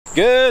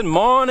Good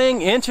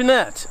morning,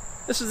 Internet.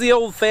 This is the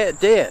old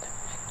fat dad,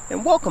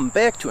 and welcome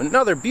back to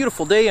another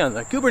beautiful day on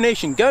the Goober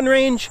Nation gun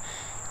range.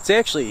 It's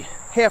actually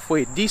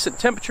halfway decent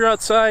temperature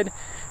outside.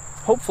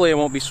 Hopefully I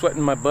won't be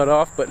sweating my butt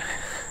off, but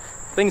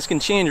things can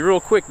change real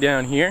quick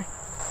down here.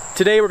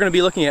 Today we're going to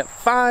be looking at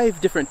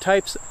 5 different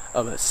types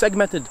of a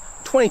segmented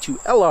 22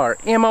 LR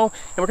ammo,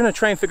 and we're going to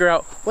try and figure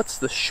out what's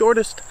the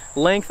shortest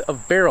length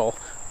of barrel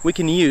we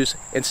can use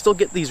and still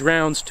get these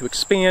rounds to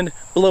expand,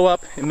 blow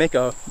up, and make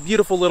a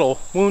beautiful little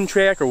wound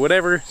track or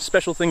whatever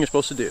special thing you're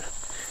supposed to do.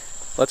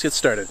 Let's get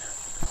started.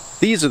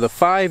 These are the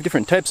 5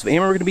 different types of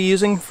ammo we're going to be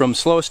using, from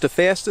slowest to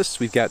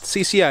fastest. We've got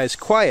CCI's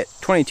Quiet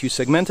 22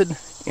 Segmented,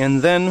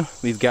 and then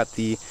we've got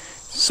the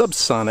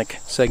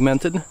Subsonic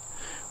Segmented.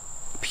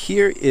 Up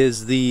here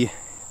is the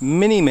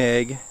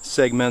MiniMag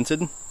Segmented,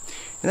 and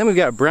then we've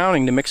got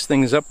Browning to mix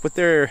things up with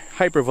their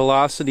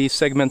hypervelocity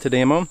segmented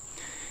ammo.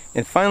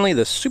 And finally,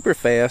 the super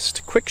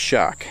fast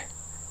Quikshok.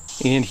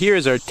 And here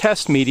is our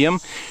test medium.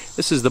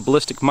 This is the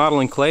ballistic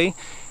modeling clay.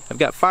 I've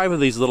got 5 of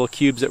these little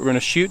cubes that we're going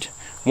to shoot,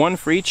 1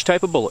 for each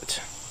type of bullet.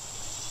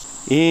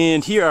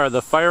 And here are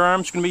the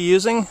firearms we're going to be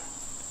using.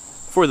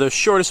 For the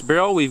shortest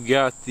barrel, we've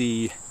got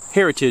the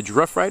Heritage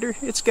Rough Rider.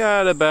 It's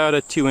got about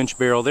a 2-inch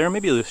barrel there,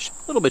 maybe a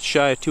little bit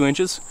shy of 2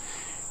 inches.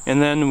 And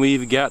then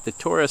we've got the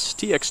Taurus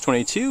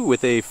TX22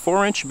 with a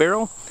 4-inch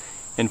barrel.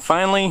 And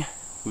finally,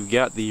 we've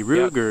got the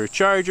Ruger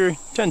Charger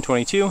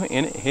 1022,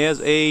 and it has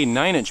a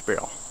 9-inch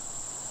barrel.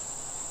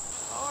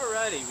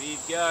 Alrighty,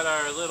 we've got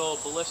our little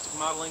ballistic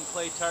modeling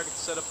clay target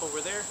set up over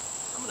there.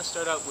 I'm going to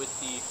start out with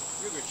the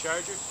Ruger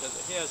Charger because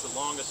it has the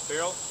longest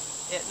barrel.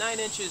 At 9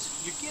 inches,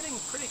 you're getting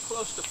pretty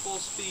close to full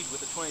speed with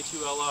the 22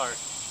 LR.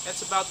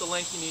 That's about the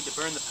length you need to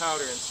burn the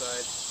powder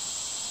inside.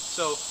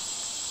 So,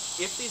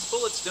 if these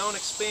bullets don't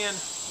expand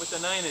with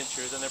the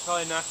 9-incher, then they're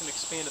probably not going to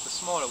expand at the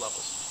smaller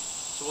levels.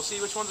 So we'll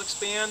see which ones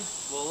expand,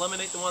 we'll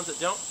eliminate the ones that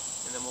don't,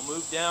 and then we'll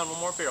move down one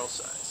more barrel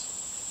size.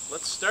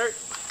 Let's start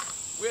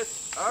with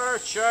our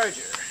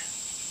Charger.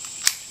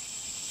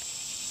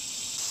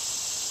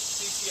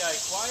 CCI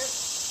Quiet.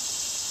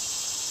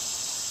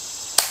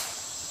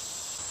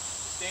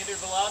 Standard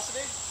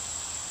velocity.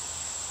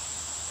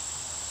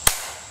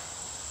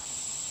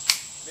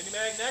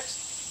 MiniMag next.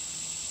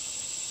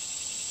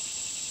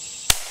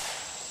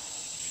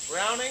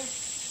 Browning.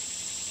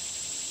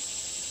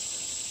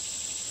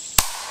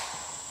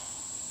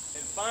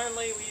 And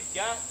finally, we've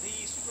got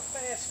the super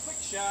fast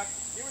Quikshok.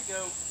 Here we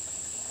go.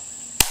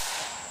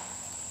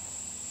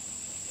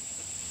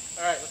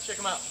 Alright, let's check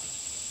them out.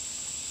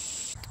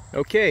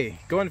 Okay,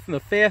 going from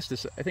the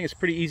fastest, I think it's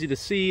pretty easy to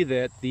see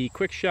that the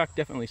Quikshok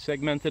definitely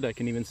segmented. I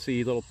can even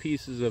see little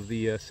pieces of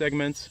the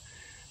segments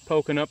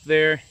poking up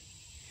there.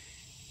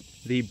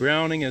 The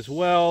Browning as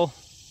well.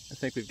 I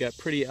think we've got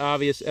pretty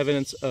obvious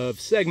evidence of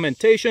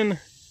segmentation.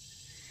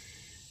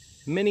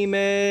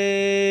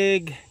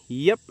 MiniMag,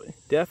 yep,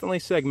 definitely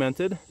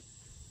segmented.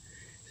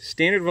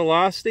 Standard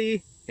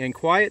velocity and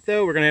Quiet,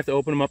 though, we're going to have to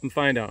open them up and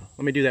find out.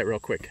 Let me do that real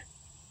quick.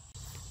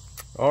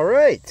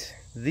 Alright,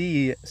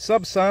 the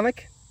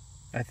Subsonic,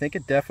 I think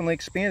it definitely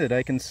expanded.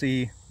 I can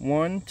see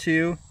 1,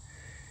 2,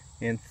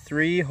 and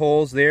 3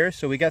 holes there.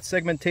 So we got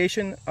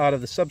segmentation out of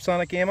the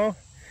Subsonic ammo.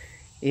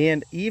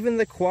 And even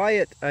the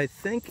Quiet, I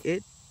think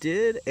it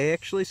did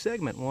actually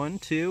segment. 1,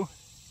 2,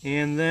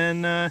 and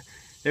then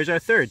there's our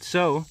third.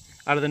 So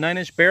out of the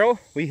 9-inch barrel,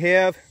 we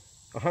have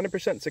 100%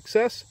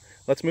 success.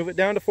 Let's move it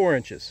down to 4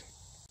 inches.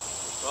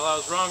 Well, I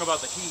was wrong about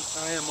the heat.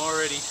 I am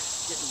already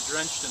getting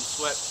drenched in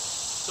sweat.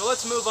 So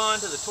let's move on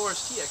to the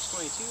Taurus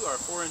TX22,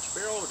 our 4-inch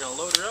barrel. We're going to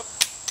load her up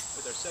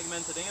with our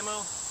segmented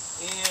ammo.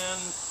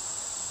 And,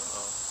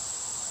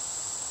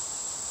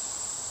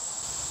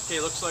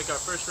 okay, looks like our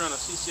first round of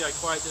CCI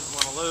Quiet didn't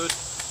want to load.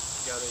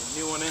 Got a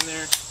new one in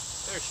there.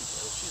 There she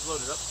goes. She's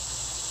loaded up.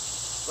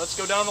 Let's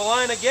go down the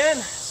line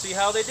again, see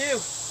how they do.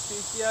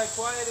 CCI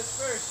Quiet is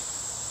first.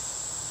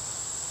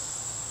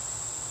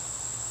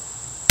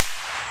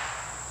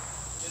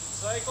 Good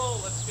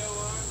cycle. Let's go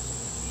on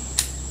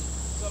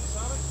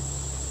Subsonic.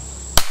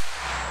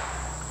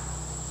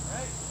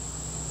 Alright.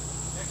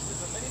 Next is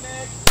a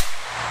MiniMag.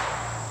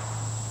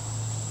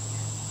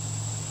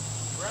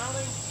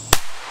 Browning.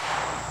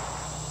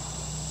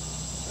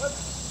 Good.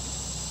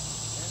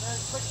 And then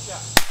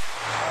Quikshok.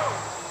 Oh,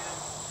 man.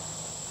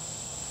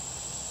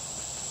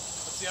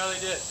 Let's see how they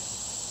did.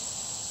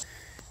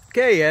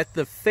 Okay, at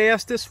the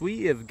fastest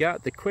we have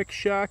got the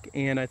Quikshok,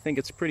 and I think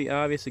it's pretty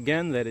obvious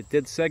again that it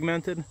did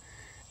segmented.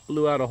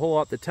 Blew out a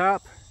hole at the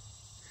top.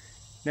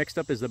 Next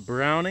up is the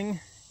Browning,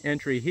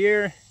 entry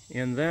here,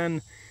 and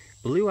then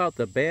blew out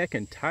the back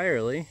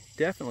entirely.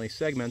 Definitely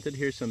segmented.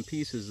 Here's some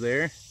pieces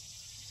there.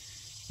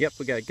 Yep,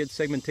 we got good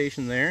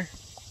segmentation there.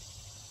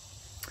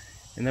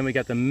 And then we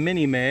got the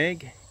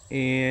MiniMag,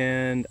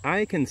 and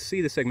I can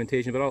see the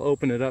segmentation, but I'll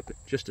open it up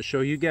just to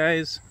show you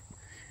guys.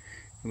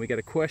 And we got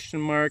a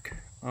question mark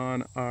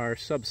on our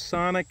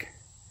Subsonic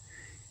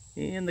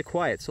and the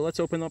Quiet. So let's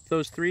open up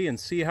those 3 and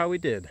see how we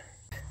did.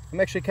 I'm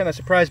actually kind of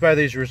surprised by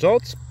these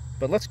results,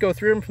 but let's go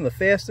through them from the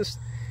fastest.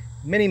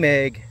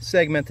 MiniMag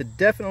segmented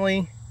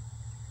definitely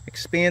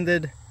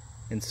expanded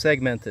and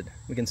segmented.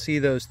 We can see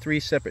those 3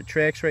 separate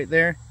tracks right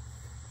there.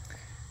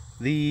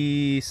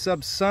 The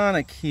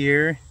Subsonic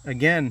here,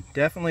 again,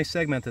 definitely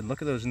segmented.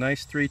 Look at those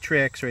nice 3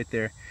 tracks right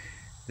there.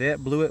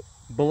 That bullet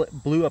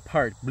blew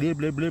apart. Blah,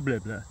 blah, blah, blah,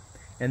 blah.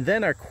 And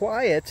then our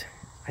Quiet,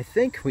 I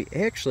think we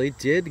actually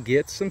did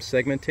get some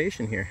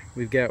segmentation here.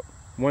 We've got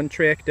 1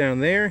 track down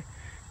there,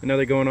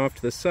 another going off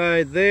to the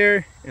side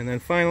there, and then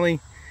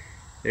finally,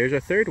 there's our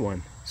 3rd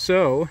one.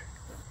 So,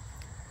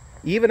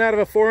 even out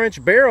of a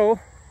 4-inch barrel,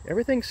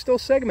 everything's still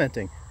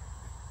segmenting.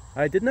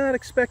 I did not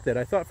expect that.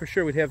 I thought for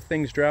sure we'd have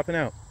things dropping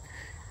out.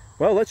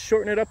 Well, let's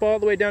shorten it up all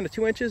the way down to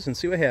 2 inches and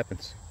see what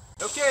happens.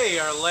 Okay,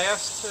 our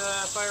last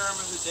firearm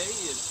of the day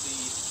is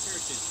the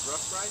Heritage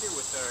Rough Rider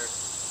with our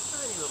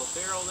tiny little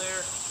barrel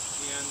there.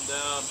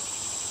 And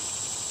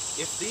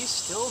if these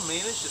still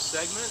manage to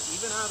segment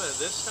even out of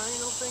this tiny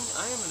little thing,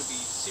 I am going to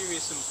be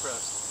seriously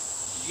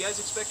impressed. Did you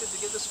guys expect it to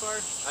get this far?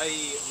 I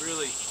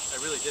really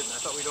didn't. I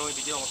thought we'd only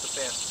be dealing with the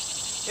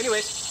fastest.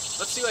 Anyways,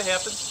 let's see what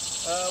happens.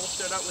 We'll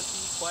start out with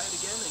the Quiet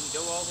again and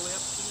go all the way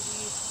up to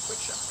the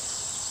Quikshok.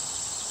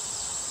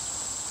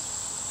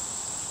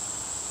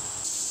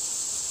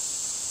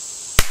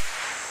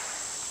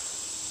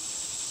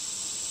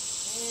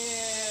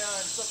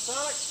 And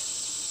Subsonic.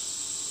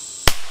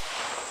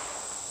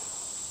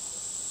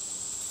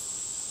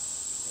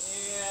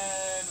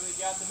 And we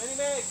got the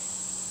MiniMag.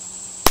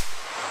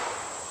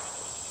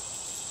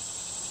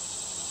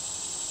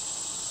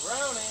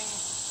 Browning.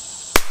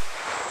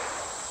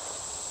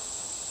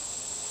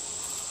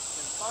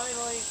 And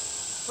finally,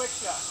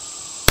 Quikshok.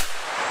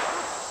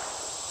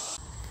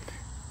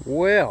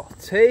 Well,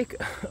 take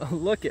a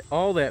look at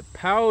all that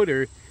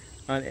powder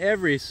on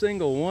every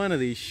single one of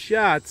these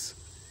shots.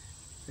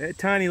 That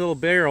tiny little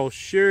barrel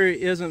sure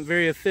isn't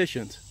very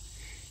efficient.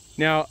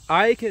 Now,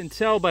 I can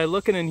tell by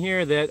looking in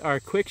here that our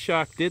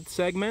Quikshok did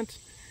segment,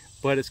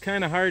 but it's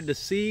kind of hard to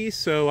see,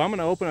 so I'm going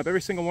to open up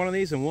every single one of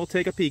these and we'll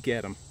take a peek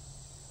at them.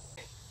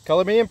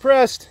 Color me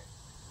impressed.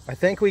 I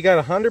think we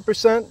got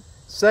 100%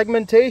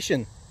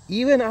 segmentation,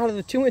 even out of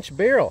the 2-inch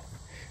barrel.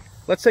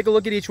 Let's take a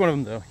look at each one of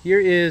them though. Here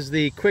is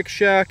the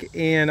Quikshok,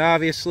 and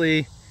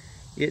obviously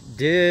it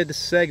did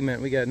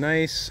segment. We got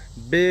nice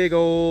big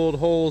old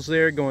holes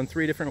there going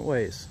 3 different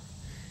ways.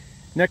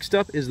 Next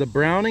up is the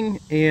Browning,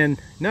 and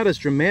not as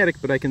dramatic,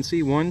 but I can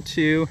see 1,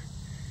 2,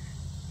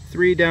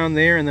 3 down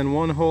there, and then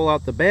 1 hole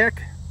out the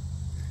back.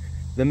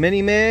 The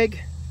MiniMag,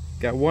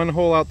 got 1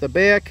 hole out the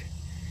back,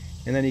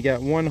 and then you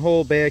got 1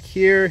 hole back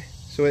here,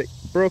 so it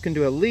broke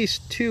into at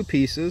least 2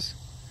 pieces.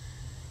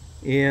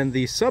 And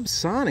the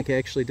Subsonic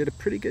actually did a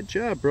pretty good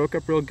job, broke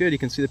up real good. You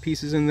can see the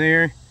pieces in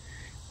there.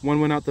 1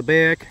 went out the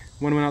back,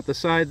 1 went out the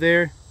side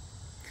there.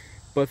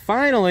 But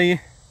finally,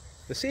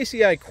 the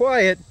CCI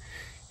Quiet,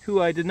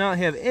 who I did not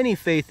have any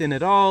faith in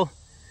at all,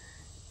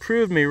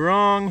 proved me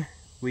wrong.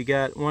 We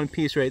got 1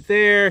 piece right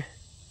there,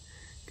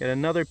 got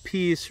another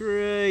piece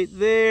right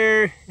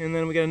there, and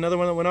then we got another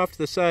one that went off to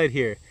the side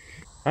here.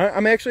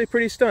 I'm actually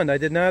pretty stunned. I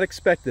did not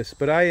expect this,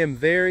 but I am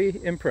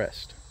very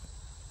impressed.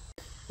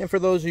 And for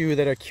those of you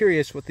that are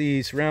curious what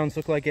these rounds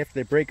look like after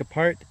they break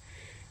apart,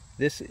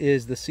 this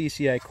is the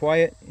CCI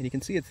Quiet, and you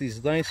can see it's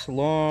these nice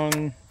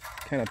long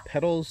kind of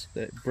petals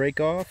that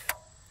break off.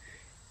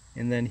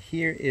 And then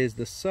here is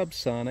the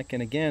Subsonic,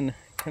 and again,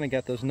 kind of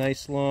got those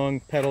nice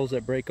long petals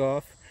that break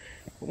off.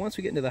 But once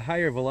we get into the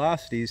higher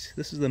velocities,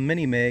 this is the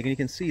MiniMag, and you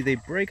can see they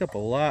break up a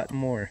lot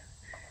more.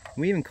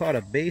 We even caught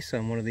a base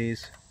on one of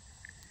these.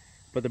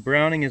 But the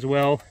Browning as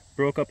well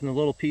broke up into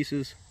little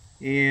pieces,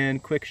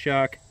 and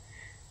Quikshok,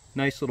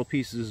 nice little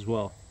pieces as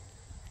well.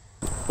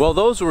 Well,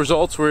 those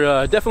results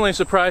were definitely a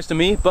surprise to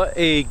me, but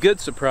a good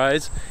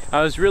surprise.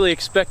 I was really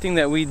expecting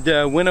that we'd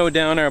winnow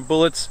down our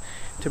bullets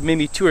to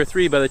maybe 2 or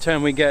 3 by the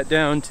time we got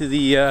down to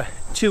the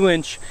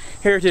 2-inch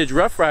Heritage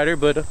Rough Rider,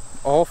 but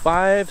all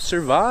 5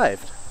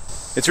 survived.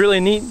 It's really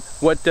neat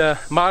what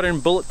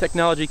modern bullet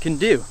technology can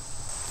do.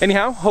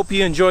 Anyhow, hope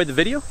you enjoyed the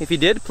video. If you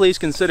did, please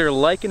consider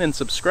liking and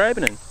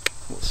subscribing, and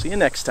we'll see you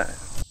next time.